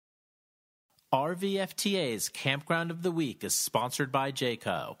RVFTA's Campground of the Week is sponsored by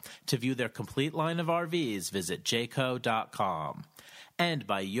Jayco. To view their complete line of RVs, visit jayco.com. And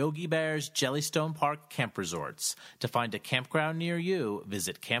by Yogi Bear's Jellystone Park Camp Resorts. To find a campground near you,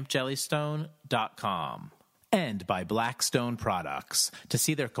 visit campjellystone.com. And by Blackstone Products. To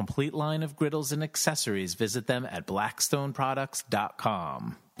see their complete line of griddles and accessories, visit them at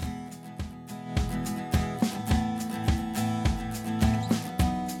blackstoneproducts.com.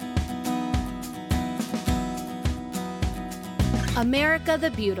 America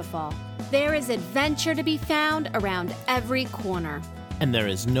the Beautiful. There is adventure to be found around every corner. And there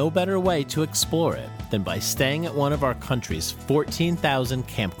is no better way to explore it than by staying at one of our country's 14,000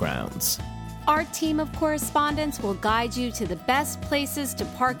 campgrounds. Our team of correspondents will guide you to the best places to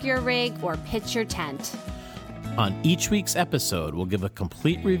park your rig or pitch your tent. On each week's episode, we'll give a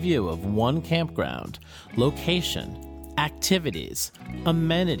complete review of one campground, location, activities,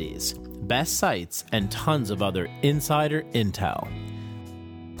 amenities, best sites, and tons of other insider intel.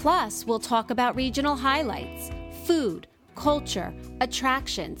 Plus, we'll talk about regional highlights, food, culture,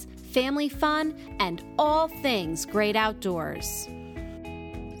 attractions, family fun, and all things great outdoors.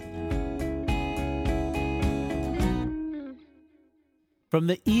 From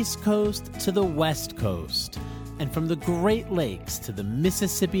the East Coast to the West Coast, and from the Great Lakes to the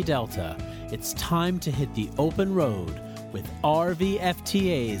Mississippi Delta, it's time to hit the open road with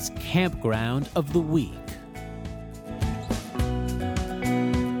RVFTA's Campground of the Week.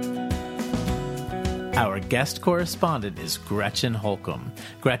 Our guest correspondent is Gretchen Holcomb.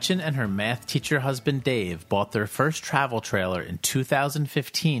 Gretchen and her math teacher husband Dave bought their first travel trailer in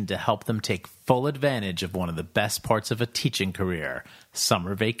 2015 to help them take full advantage of one of the best parts of a teaching career,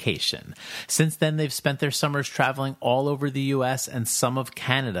 summer vacation. Since then, they've spent their summers traveling all over the U.S. and some of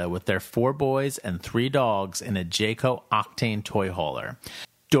Canada with their 4 boys and 3 dogs in a Jayco Octane toy hauler.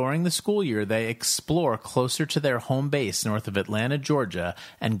 During the school year, they explore closer to their home base north of Atlanta, Georgia,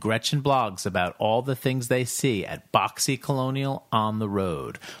 and Gretchen blogs about all the things they see at Boxy Colonial on the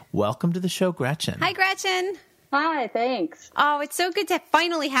road. Welcome to the show, Gretchen. Hi, Gretchen. Hi, thanks. Oh, it's so good to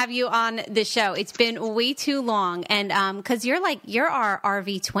finally have you on the show. It's been way too long. And because you're our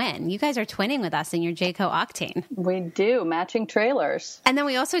RV twin. You guys are twinning with us in your Jayco Octane. We do, matching trailers. And then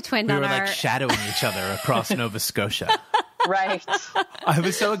we also twinned we on were our... like shadowing each other across Nova Scotia. Right. I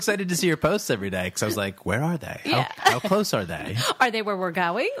was so excited to see your posts every day because I was like, where are they? How close are they? Are they where we're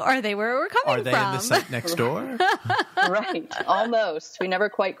going? Or are they where we're coming from? Are they in the site next door? Right. Almost. We never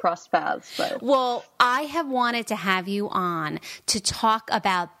quite crossed paths. But. Well, I have wanted to have you on to talk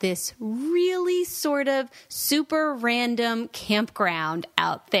about this really sort of super random campground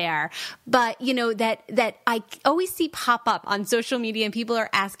out there. But, you know, that I always see pop up on social media and people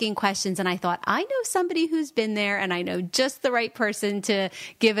are asking questions. And I thought, I know somebody who's been there and I know just the right person to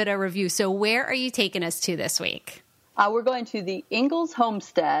give it a review. So where are you taking us to this week? We're going to the Ingalls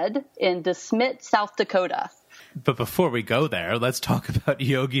Homestead in DeSmet, South Dakota. But before we go there, let's talk about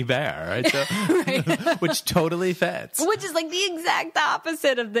Yogi Bear, right? So, Right. Which totally fits. Which is like the exact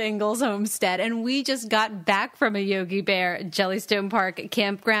opposite of the Ingalls Homestead. And we just got back from a Yogi Bear Jellystone Park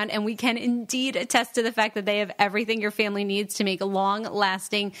campground, and we can indeed attest to the fact that they have everything your family needs to make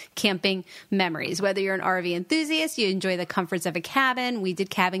long-lasting camping memories. Whether you're an RV enthusiast, you enjoy the comforts of a cabin, we did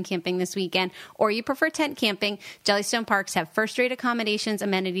cabin camping this weekend, or you prefer tent camping, Jellystone Parks have first-rate accommodations,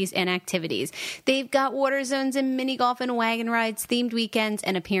 amenities, and activities. They've got water zones and mini golf and wagon rides, themed weekends,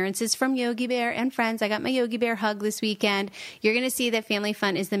 and appearances from Yogi Bear and friends. I got my Yogi Bear hug this weekend. You're going to see that family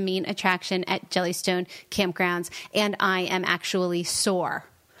fun is the main attraction at Jellystone Campgrounds, and I am actually sore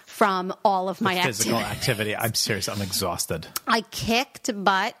from all of my physical activity. I'm serious. I'm exhausted. I kicked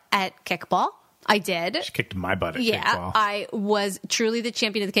butt at kickball. I did. She kicked my butt at kickball. I was truly the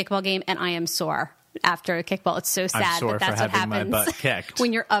champion of the kickball game, and I am sore. After a kickball. It's so sad that that's what happens my butt kicked.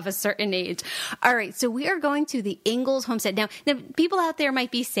 when you're of a certain age. All right, so we are going to the Ingalls Homestead. Now, people out there might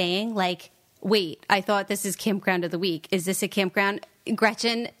be saying, like, wait, I thought this is Campground of the Week. Is this a campground?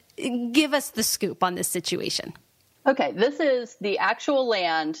 Gretchen, give us the scoop on this situation. Okay, this is the actual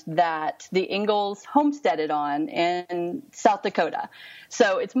land that the Ingalls homesteaded on in South Dakota.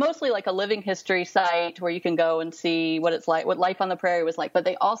 So it's mostly like a living history site where you can go and see what it's like, what life on the prairie was like. But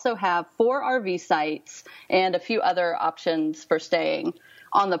they also have 4 RV sites and a few other options for staying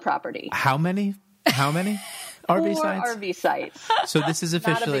on the property. How many? RV 4 sites? RV sites. So this is Not a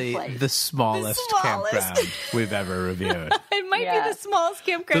big officially place. the smallest campground we've ever reviewed. It might be Yes. the smallest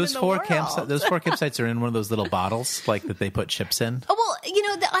campground Those in the four world. those 4 campsites are in one of those little bottles, like that they put chips in. Oh, well, you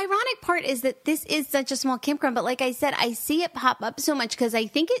know, the ironic part is that this is such a small campground, but like I said, I see it pop up so much because I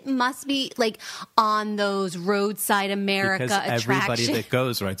think it must be like on those roadside America Because everybody attractions. that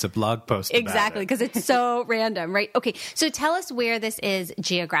goes writes a blog post about Exactly, it. because it's so random, right? Okay, so tell us where this is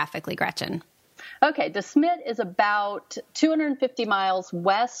geographically, Gretchen. Okay, DeSmet is about 250 miles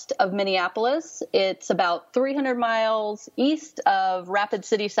west of Minneapolis. It's about 300 miles east of Rapid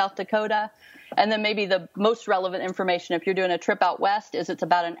City, South Dakota. And then maybe the most relevant information, if you're doing a trip out west, is it's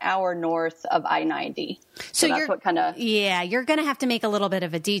about an hour north of I-90. So that's what kind of... Yeah, you're going to have to make a little bit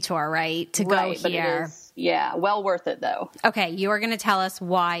of a detour, right, to Right, go but here. it is, yeah, well worth it, though. Okay, you are going to tell us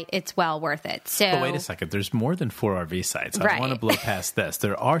why it's well worth it. So, But wait a second, there's more than 4 RV sites. I Right. want to blow past this.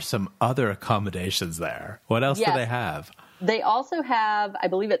 There are some other accommodations there. What else do Yes. they have? They also have, I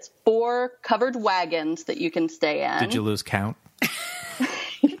believe it's 4 covered wagons that you can stay in. Did you lose count?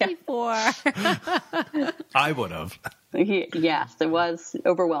 Or I would have. Yes, it was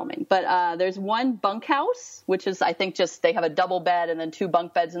overwhelming. But there's one bunkhouse, which is, I think, just they have a double bed and then 2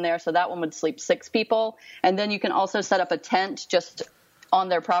 bunk beds in there. So that one would sleep 6 people. And then you can also set up a tent just on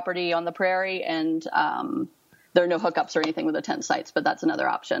their property on the prairie. And there are no hookups or anything with the tent sites, but that's another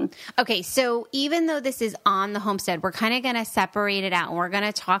option. Okay, so even though this is on the homestead, we're kind of going to separate it out and we're going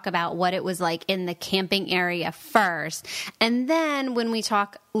to talk about what it was like in the camping area first. And then when we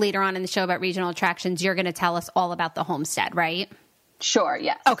talk later on in the show about regional attractions, you're going to tell us all about the homestead, right? Sure,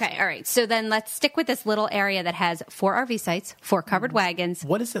 yes. Okay, all right. So then let's stick with this little area that has 4 RV sites, 4 covered wagons.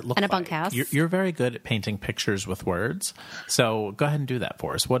 What does it look and a like? bunkhouse. You're very good at painting pictures with words. So go ahead and do that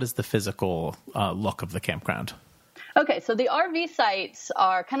for us. What is the physical look of the campground? Okay, so the RV sites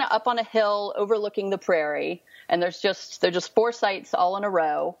are kind of up on a hill overlooking the prairie, and they're just 4 sites all in a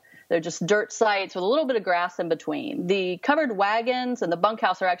row. They're just dirt sites with a little bit of grass in between. The covered wagons and the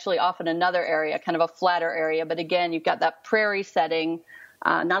bunkhouse are actually off in another area, kind of a flatter area. But again, you've got that prairie setting.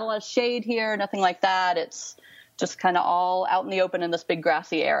 Not a lot of shade here, nothing like that. It's just kind of all out in the open in this big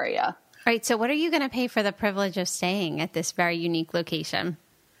grassy area. All right, so what are you going to pay for the privilege of staying at this very unique location?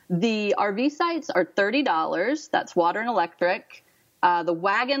 The RV sites are $30. That's water and electric. The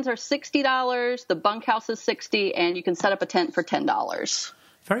wagons are $60. The bunkhouse is $60, and you can set up a tent for $10.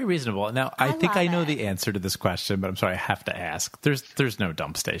 Very reasonable. Now, I think I love know it. the answer to this question, but I'm sorry, I have to ask. There's no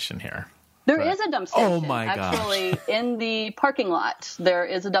dump station here. There is a dump station. Oh, my gosh. Actually, in the parking lot, there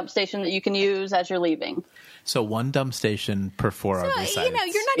is a dump station that you can use as you're leaving. So one dump station per 4 RV sites. You know,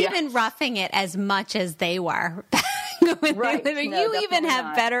 you're not Yeah. even roughing it as much as they were. Right. You No, even definitely have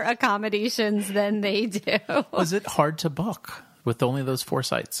not. better accommodations than they do. Was it hard to book with only those 4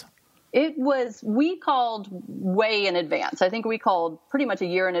 sites? We called way in advance. I think we called pretty much a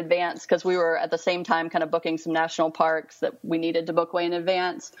year in advance because we were at the same time kind of booking some national parks that we needed to book way in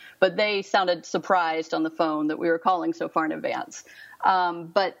advance. But they sounded surprised on the phone that we were calling so far in advance.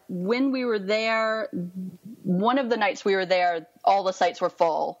 But when we were there, one of the nights we were there, all the sites were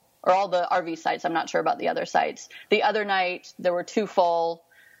full, or all the RV sites. I'm not sure about the other sites. The other night, there were 2 full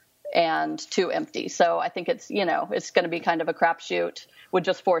and 2 empty. So I think it's going to be kind of a crapshoot with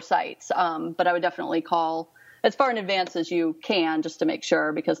just 4 sites. But I would definitely call as far in advance as you can just to make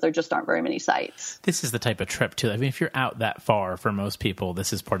sure, because there just aren't very many sites. This is the type of trip, too. I mean, if you're out that far, for most people,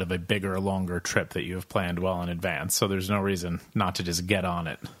 this is part of a bigger, longer trip that you have planned well in advance. So there's no reason not to just get on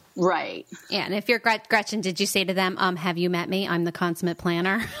it. Right. Yeah, and if you're Gretchen, did you say to them, have you met me? I'm the consummate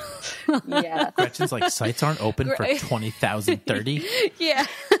planner. Yeah. Gretchen's like, sites aren't open for 20,030. Yeah,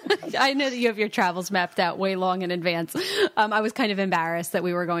 I know that you have your travels mapped out way long in advance. I was kind of embarrassed that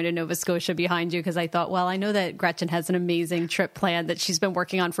we were going to Nova Scotia behind you because I thought, well, I know that Gretchen has an amazing trip planned that she's been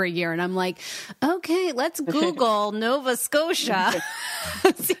working on for a year. And I'm like, okay, let's Google Nova Scotia,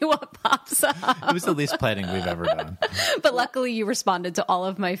 see what pops up. It was the least planning we've ever done. But luckily you responded to all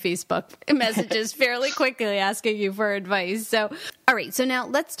of my Facebook messages fairly quickly asking you for advice. So, all right. So now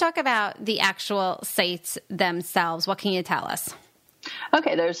let's talk about the actual sites themselves. What can you tell us?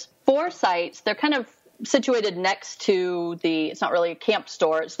 Okay, there's 4 sites. They're kind of situated next to it's not really a camp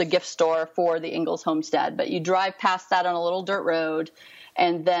store, it's the gift store for the Ingalls Homestead. But you drive past that on a little dirt road,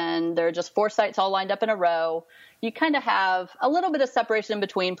 and then there are just 4 sites all lined up in a row. You kind of have a little bit of separation in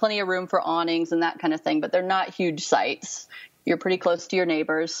between, plenty of room for awnings and that kind of thing, but they're not huge sites. You're pretty close to your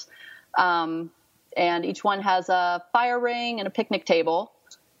neighbors. And each one has a fire ring and a picnic table.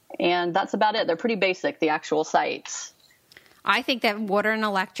 And that's about it. They're pretty basic, the actual sites. I think that water and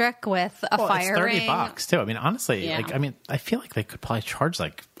electric with a fire it's ring. $30 too. I mean, honestly, Yeah. I feel like they could probably charge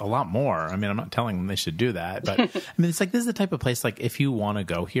like a lot more. I mean, I'm not telling them they should do that, but I mean, it's like, this is the type of place, like, if you want to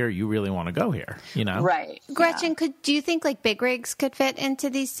go here, you really want to go here, you know? Right. Gretchen, do you think like big rigs could fit into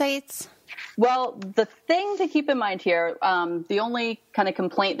these sites? Well, the thing to keep in mind here, the only kind of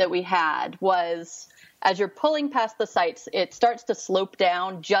complaint that we had was as you're pulling past the sites, it starts to slope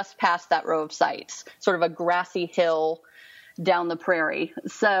down just past that row of sites, sort of a grassy hill down the prairie.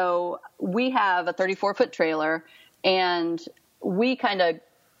 So we have a 34-foot trailer, and we kind of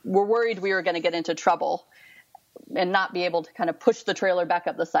were worried we were going to get into trouble and not be able to kind of push the trailer back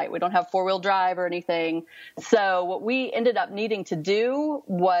up the site. We don't have 4-wheel drive or anything. So what we ended up needing to do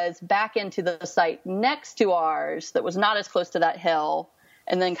was back into the site next to ours that was not as close to that hill,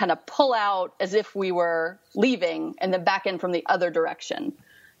 and then kind of pull out as if we were leaving and then back in from the other direction.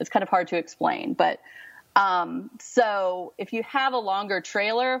 It's kind of hard to explain, but so if you have a longer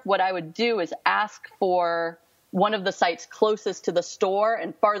trailer, what I would do is ask for one of the sites closest to the store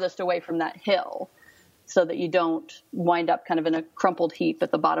and farthest away from that hill, so that you don't wind up kind of in a crumpled heap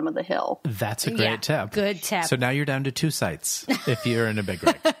at the bottom of the hill. That's a great tip. Good tip. So now you're down to 2 sites if you're in a big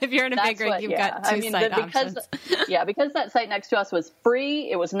rig. If you're in a big rig, you've got 2 site options. Because that site next to us was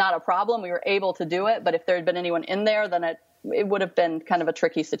free, it was not a problem. We were able to do it. But if there had been anyone in there, then it would have been kind of a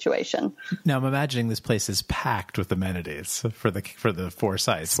tricky situation. Now I'm imagining this place is packed with amenities for the 4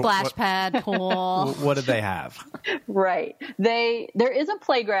 sites. Splash pad, pool. What do they have? Right. There is a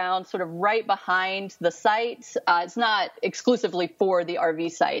playground sort of right behind the site. It's not exclusively for the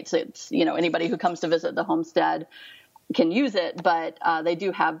RV sites. It's, anybody who comes to visit the homestead can use it, but they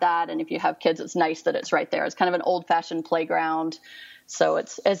do have that. And if you have kids, it's nice that it's right there. It's kind of an old-fashioned playground. So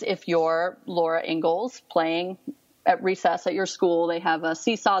it's as if you're Laura Ingalls playing at recess at your school. They have a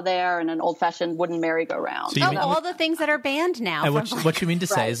seesaw there and an old-fashioned wooden merry-go-round. So all the things that are banned now. And what you mean to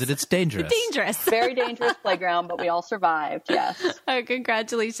say is that it's dangerous. Dangerous. Very dangerous playground, but we all survived, yes. Oh,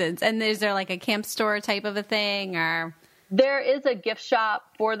 congratulations. And is there like a camp store type of a thing, or? There is a gift shop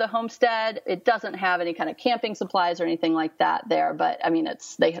for the homestead. It doesn't have any kind of camping supplies or anything like that there, but I mean,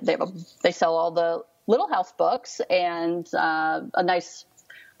 they sell all the Little House books and a nice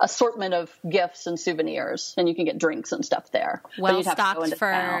assortment of gifts and souvenirs, and you can get drinks and stuff there. Well stocked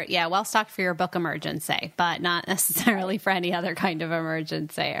for your book emergency, but not necessarily for any other kind of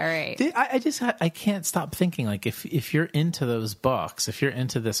emergency. All right. I can't stop thinking, like, if you're into those books, if you're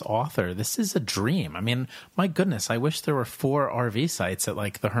into this author, this is a dream. I mean, my goodness, I wish there were 4 RV sites at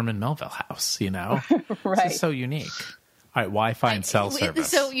like the Herman Melville house, Right. This is so unique. All right, Wi-Fi and cell service.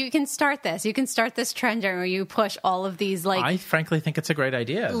 So you can start this. You can start this trend where you push all of these I frankly think it's a great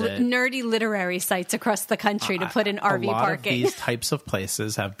idea. Nerdy literary sites across the country to put in RV parking. A lot of these types of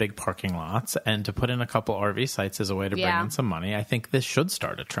places have big parking lots, and to put in a couple RV sites is a way to bring in some money. I think this should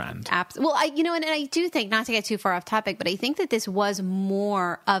start a trend. Well, and I do think, not to get too far off topic, but I think that this was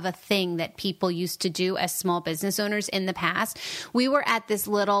more of a thing that people used to do as small business owners in the past. We were at this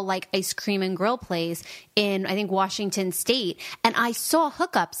little like ice cream and grill place in, I think, Washington State, and I saw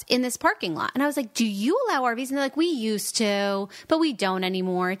hookups in this parking lot, and I was like, do you allow RVs? And they're like, we used to, but we don't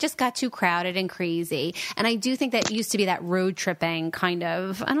anymore. It just got too crowded and crazy. And I do think that used to be that road tripping kind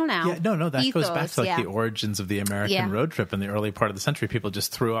of, I don't know. Yeah, no, that ethos, goes back to like the origins of the American road trip in the early part of the century. People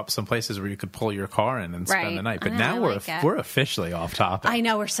just threw up some places where you could pull your car in and spend the night. But now we're officially off topic. I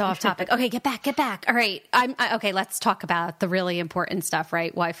know, we're so off topic. Okay, get back. All right. Okay, let's talk about the really important stuff,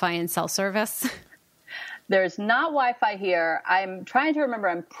 right? Wi-Fi and cell service. There's not Wi-Fi here. I'm trying to remember.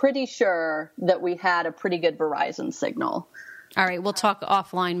 I'm pretty sure that we had a pretty good Verizon signal. All right, we'll talk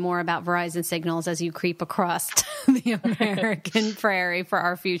offline more about Verizon signals as you creep across the American prairie for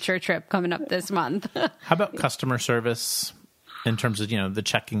our future trip coming up this month. How about customer service in terms of, the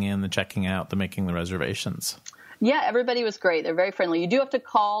checking in, the checking out, the making the reservations? Yeah, everybody was great. They're very friendly. You do have to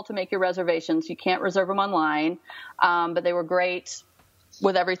call to make your reservations. You can't reserve them online, but they were great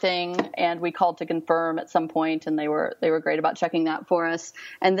with everything, and we called to confirm at some point, and they were great about checking that for us.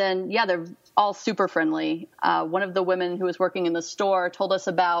 And then, they're all super friendly. One of the women who was working in the store told us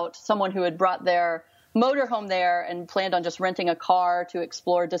about someone who had brought their motorhome there and planned on just renting a car to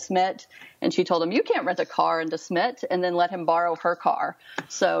explore DeSmet. And she told him, you can't rent a car in DeSmet, and then let him borrow her car.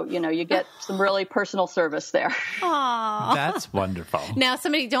 So, you get some really personal service there. Aww. That's wonderful. Now,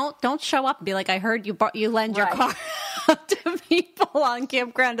 somebody don't show up and be like, I heard you lend your car to people on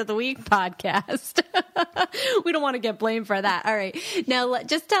Campground of the Week podcast. We don't want to get blamed for that. All right. Now,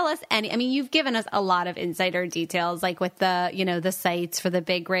 just tell us you've given us a lot of insider details, like with the, the sites for the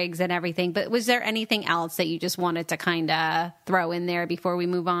big rigs and everything, but was there anything else that you just wanted to kind of throw in there before we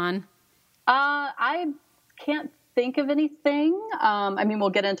move on? I can't think of anything. I mean, we'll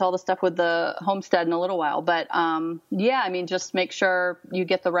get into all the stuff with the homestead in a little while, but yeah, I mean, just make sure you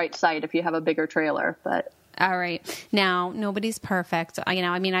get the right site if you have a bigger trailer. But all right. Now, nobody's perfect.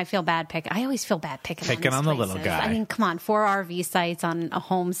 I mean, I feel bad picking. I always feel bad picking on the little guy. I mean, come on, 4 RV sites on a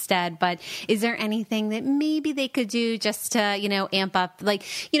homestead. But is there anything that maybe they could do just to, amp up, like,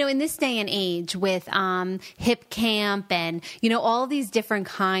 in this day and age with Hip Camp and, all these different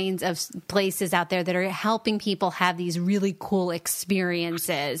kinds of places out there that are helping people have these really cool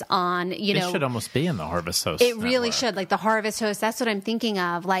experiences on, It should almost be in the Harvest Host. It really should. Like the Harvest Host. That's what I'm thinking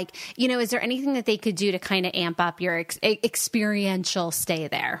of. Like, is there anything that they could do to kind of amp up your experiential stay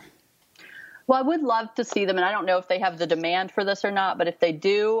there? Well, I would love to see them, and I don't know if they have the demand for this or not, but if they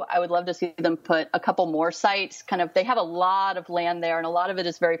do, I would love to see them put a couple more sites. They have a lot of land there, and a lot of it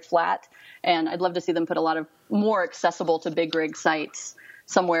is very flat, and I'd love to see them put a lot of more accessible to big rig sites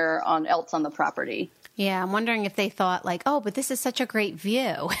somewhere else on the property. Yeah, I'm wondering if they thought like, oh, but this is such a great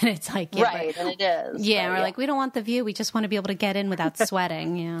view. And it's like, yeah, right, and it is. Yeah, we're like, we don't want the view. We just want to be able to get in without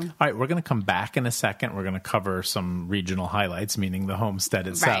sweating. Yeah. All right, we're going to come back in a second. We're going to cover some regional highlights, meaning the homestead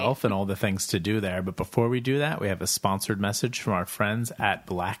itself and all the things to do there. But before we do that, we have a sponsored message from our friends at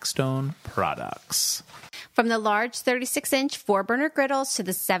Blackstone Products. From the large 36-inch 4-burner griddles to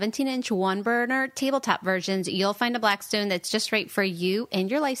the 17-inch 1-burner tabletop versions, you'll find a Blackstone that's just right for you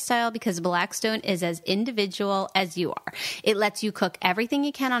and your lifestyle, because Blackstone is as individual as you are. It lets you cook everything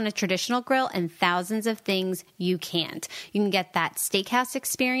you can on a traditional grill and thousands of things you can't. You can get that steakhouse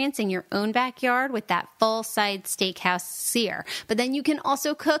experience in your own backyard with that full-side steakhouse sear. But then you can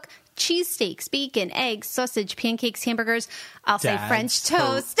also cook cheesesteaks, bacon, eggs, sausage, pancakes, hamburgers. I'll say French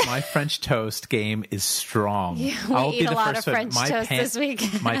toast. My French toast game is strong. Yeah, I'll be the first one. My toast this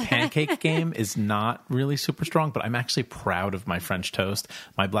week. My pancake game is not really super strong, but I'm actually proud of my French toast.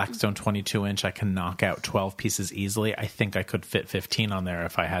 My Blackstone 22-inch, I can knock out 12 pieces easily. I think I could fit 15 on there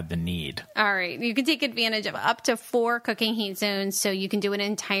if I had the need. All right. You can take advantage of up to 4 cooking heat zones, so you can do an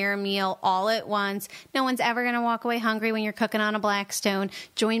entire meal all at once. No one's ever going to walk away hungry when you're cooking on a Blackstone.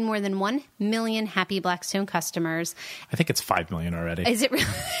 Join more than 1 million happy Blackstone customers. I think it's 5 million already. Is it really?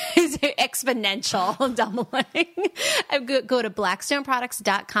 Is it exponential doubling? Go to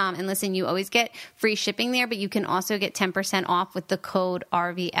blackstoneproducts.com and listen, you always get free shipping there, but you can also get 10% off with the code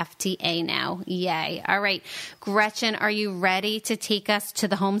RVFTA now. Yay. All right. Gretchen, are you ready to take us to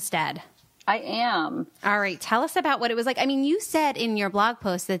the homestead? I am. All right. Tell us about what it was like. I mean, you said in your blog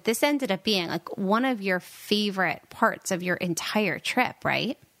post that this ended up being like one of your favorite parts of your entire trip,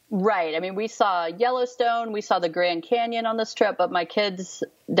 right? Right. I mean, we saw Yellowstone, we saw the Grand Canyon on this trip, but my kids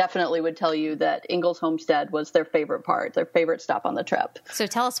definitely would tell you that Ingalls Homestead was their favorite part, their favorite stop on the trip. So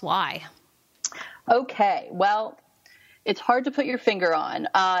tell us why. Okay. Well, it's hard to put your finger on.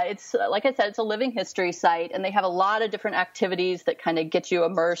 It's like I said, it's a living history site, and they have a lot of different activities that kind of get you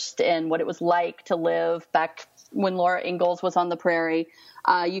immersed in what it was like to live back when Laura Ingalls was on the prairie.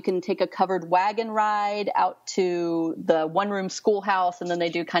 You can take a covered wagon ride out to the one-room schoolhouse, and then they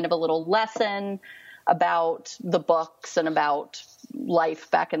do kind of a little lesson about the books and about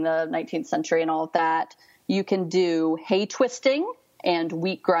life back in the 19th century and all of that. You can do hay twisting and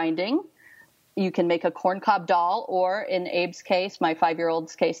wheat grinding. You can make a corncob doll, or in Abe's case, my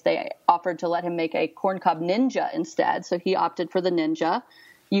 5-year-old's case, they offered to let him make a corncob ninja instead, so he opted for the ninja.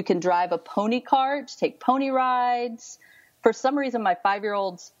 You can drive a pony cart, take pony rides. For some reason, my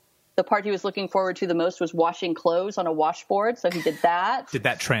 5-year-old's, the part he was looking forward to the most was washing clothes on a washboard, so he did that. Did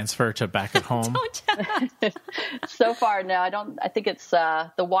that transfer to back at home? So far, no. I think it's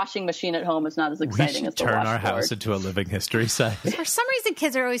the washing machine at home is not as exciting as the washboard. We should turn our house into a living history site. For some reason,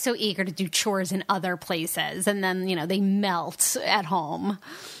 kids are always so eager to do chores in other places, and then, they melt at home.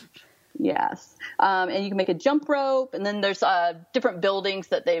 Yes. And you can make a jump rope. And then there's different buildings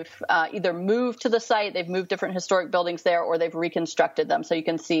that they've either moved to the site, they've moved different historic buildings there, or they've reconstructed them. So you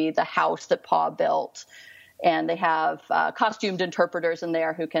can see the house that Pa built. And they have costumed interpreters in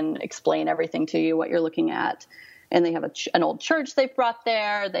there who can explain everything to you, what you're looking at. And they have an old church they've brought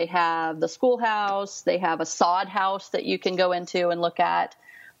there. They have the schoolhouse. They have a sod house that you can go into and look at.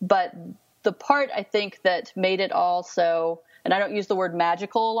 But the part I think that made it all so, and I don't use the word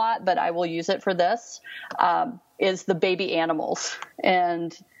magical a lot, but I will use it for this, is the baby animals.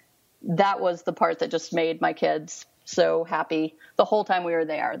 And that was the part that just made my kids so happy the whole time we were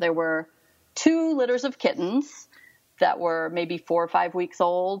there. There were 2 litters of kittens that were maybe 4 or 5 weeks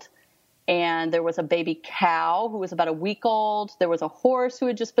old. And there was a baby cow who was about a week old. There was a horse who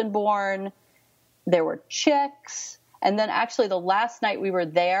had just been born. There were chicks. And then actually the last night we were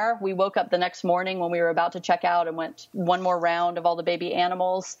there, we woke up the next morning when we were about to check out and went one more round of all the baby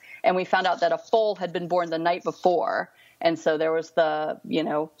animals. And we found out that a foal had been born the night before. And so there was the,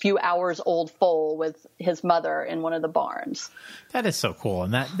 few hours old foal with his mother in one of the barns. That is so cool.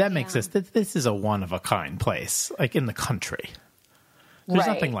 And that makes this is a one of a kind place, like in the country. There's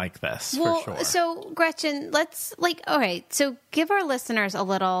nothing like this, for sure. So, Gretchen, all right, so give our listeners a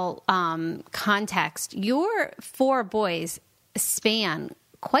little context. Your 4 boys span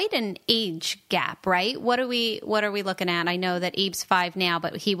quite an age gap, right? What are we looking at? I know that Abe's 5 now,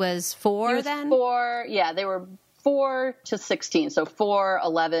 but he was 4 then? 4, yeah, they were 4 to 16. So 4,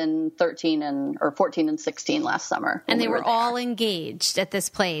 11, 13, or 14 and 16 last summer. And they were all engaged at this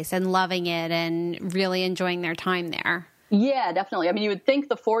place and loving it and really enjoying their time there. Yeah, definitely. I mean, you would think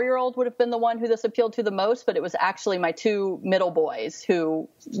the 4-year-old would have been the one who this appealed to the most, but it was actually my 2 middle boys who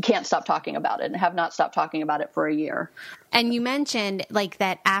can't stop talking about it and have not stopped talking about it for a year. And you mentioned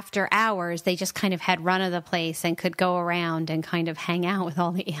that after hours, they just kind of had run of the place and could go around and kind of hang out with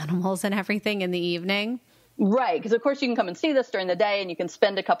all the animals and everything in the evening. Right, because of course you can come and see this during the day and you can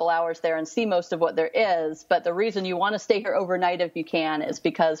spend a couple hours there and see most of what there is. But the reason you want to stay here overnight if you can is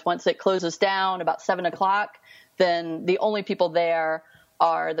because once it closes down about 7 o'clock, then the only people there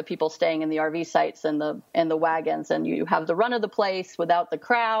are the people staying in the RV sites and the wagons, and you have the run of the place without the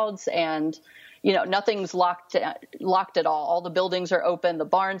crowds, and nothing's locked at all. All the buildings are open, the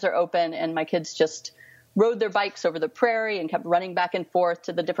barns are open, and my kids just rode their bikes over the prairie and kept running back and forth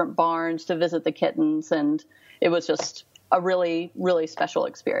to the different barns to visit the kittens, and it was just a really, really special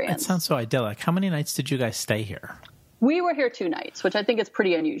experience. It sounds so idyllic. How many nights did you guys stay here? We were here 2 nights, which I think is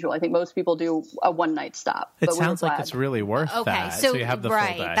pretty unusual. I think most people do a 1-night stop. It sounds like it's really worth that. So you have the full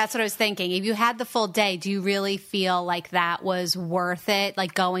day. That's what I was thinking. If you had the full day, do you really feel like that was worth it?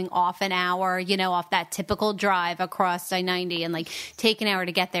 Like going off an hour, off that typical drive across I-90 and take an hour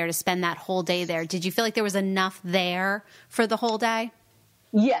to get there to spend that whole day there. Did you feel like there was enough there for the whole day?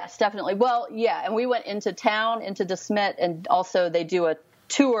 Yes, definitely. Well, yeah. And we went into town, into DeSmet, and also they do a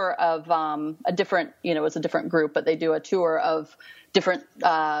tour of a different, it's a different group, but they do a tour of different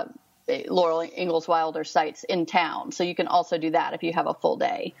Laurel Ingalls Wilder sites in town. So you can also do that if you have a full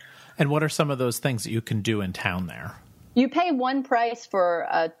day. And what are some of those things that you can do in town there? You pay one price for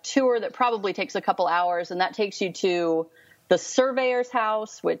a tour that probably takes a couple hours, and that takes you to the Surveyor's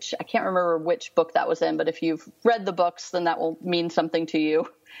House, which I can't remember which book that was in, but if you've read the books, then that will mean something to you.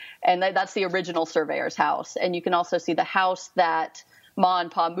 And that's the original Surveyor's House. And you can also see the house that Ma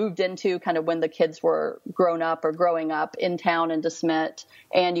and Pa moved into kind of when the kids were grown up or growing up in town in DeSmet.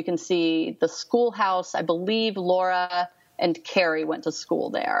 And you can see the schoolhouse. I believe Laura and Carrie went to school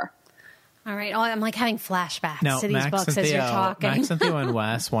there. All right. Oh, I'm having flashbacks to these books as you're talking. Max and Theo and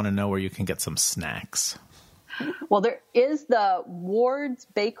Wes want to know where you can get some snacks. Well, there is the Ward's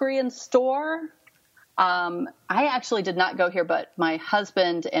Bakery and Store. I actually did not go here, but my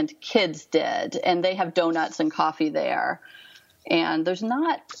husband and kids did, and they have donuts and coffee there. And there's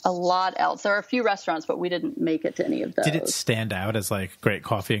not a lot else. There are a few restaurants, but we didn't make it to any of those. Did it stand out as great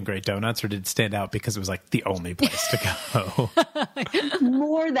coffee and great donuts, or did it stand out because it was the only place to go?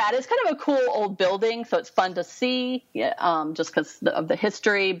 More that. It's kind of a cool old building, so it's fun to see, just because of the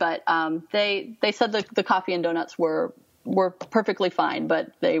history. But they said the coffee and donuts were perfectly fine,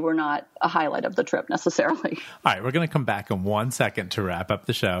 but they were not a highlight of the trip necessarily. All right, we're going to come back in 1 second to wrap up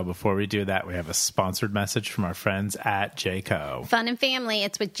the show. Before we do that, we have a sponsored message from our friends at Jayco. Fun and family,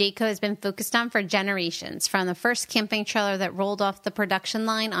 it's what Jayco has been focused on for generations. From the first camping trailer that rolled off the production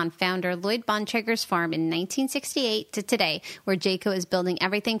line on founder Lloyd Bontrager's farm in 1968 to today, where Jayco is building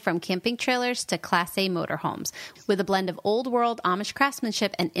everything from camping trailers to Class A motorhomes. With a blend of old-world Amish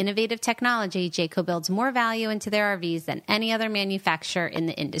craftsmanship and innovative technology, Jayco builds more value into their RVs than any other manufacturer in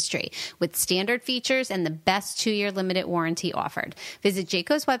the industry, with standard features and the best 2-year limited warranty offered. Visit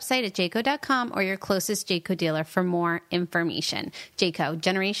Jayco's website at jayco.com or your closest Jayco dealer for more information. Jayco,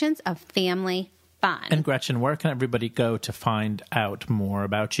 generations of family fun. And Gretchen, where can everybody go to find out more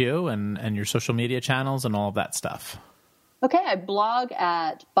about you and your social media channels and all of that stuff? Okay, I blog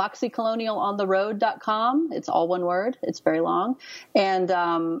at boxycolonialontheroad.com. It's all one word. It's very long. And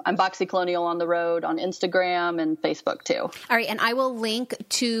I'm Boxy Colonial on the Road on Instagram and Facebook too. All right, and I will link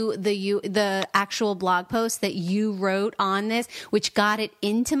to the actual blog post that you wrote on this, which got it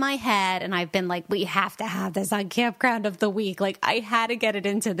into my head, and I've been we have to have this on Campground of the Week. I had to get it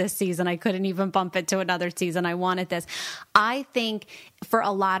into this season. I couldn't even bump it to another season. I wanted this. I think for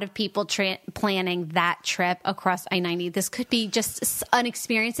a lot of people planning that trip across I-90, this could be just an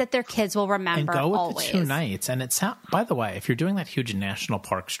experience that their kids will remember. And go with always. the 2 nights. And it's by the way, if you're doing that huge national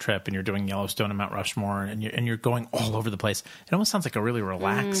parks trip and you're doing Yellowstone and Mount Rushmore and you're going all over the place, it almost sounds like a really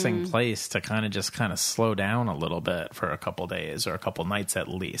relaxing place to kind of slow down a little bit for a couple days or a couple nights at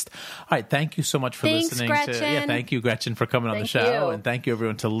least. All right, thank you so much for listening. Thank you, Gretchen, for coming on the show, and thank you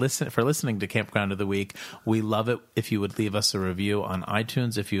everyone for listening to Campground of the Week. We love it if you would leave us a review on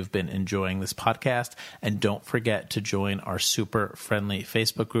iTunes if you've been enjoying this podcast, and don't forget to join our super friendly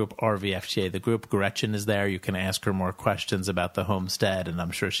Facebook group, RVFGA the group. Gretchen is there. You can ask her more questions about the homestead, and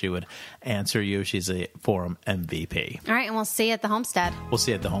I'm sure she would answer you. She's a forum MVP. All right, and we'll see you at the homestead. We'll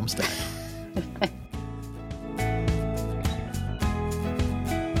see you at the homestead.